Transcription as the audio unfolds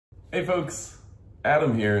Hey folks,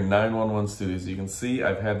 Adam here in 911 Studios. You can see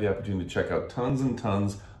I've had the opportunity to check out tons and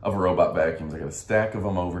tons of robot vacuums. I got a stack of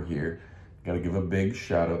them over here. Got to give a big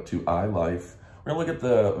shout out to ILIFE. We're gonna look at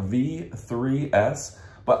the V3s,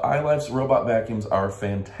 but ILIFE's robot vacuums are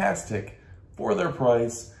fantastic for their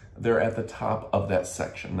price. They're at the top of that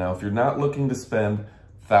section. Now, if you're not looking to spend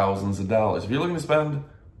thousands of dollars, if you're looking to spend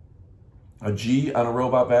a G on a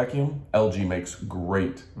robot vacuum, LG makes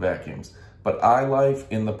great vacuums. But ILIFE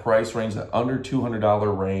in the price range, that under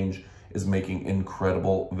 $200 range, is making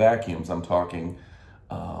incredible vacuums. I'm talking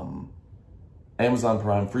Amazon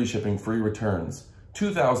Prime, free shipping, free returns,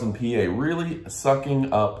 2000 PA, really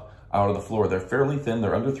sucking up out of the floor. They're fairly thin,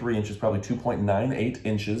 they're under 3 inches, probably 2.98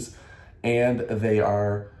 inches, and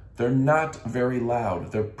they're not very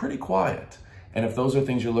loud. They're pretty quiet. And if those are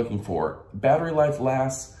things you're looking for, battery life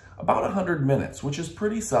lasts about 100 minutes, which is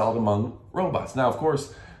pretty solid among robots. Now, of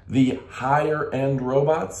course, the higher end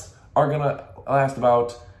robots are gonna last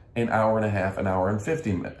about an hour and a half, an hour and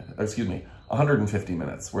 150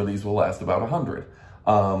 minutes, where these will last about 100.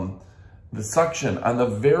 The suction on the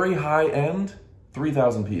very high end,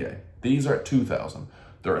 3000 PA. These are at 2000.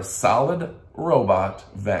 They're a solid robot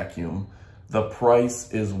vacuum. The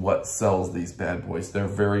price is what sells these bad boys. They're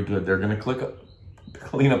very good. They're gonna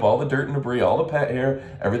clean up all the dirt and debris, all the pet hair,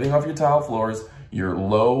 everything off your tile floors, your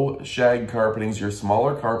low shag carpetings, your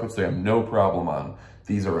smaller carpets, they have no problem on.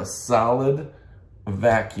 These are a solid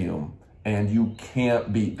vacuum and you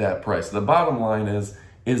can't beat that price. The bottom line is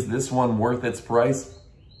this one worth its price?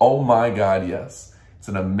 Oh my God, yes. It's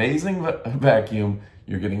an amazing vacuum.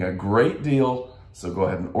 You're getting a great deal, so go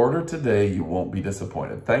ahead and order today. You won't be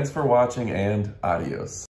disappointed. Thanks for watching and adios.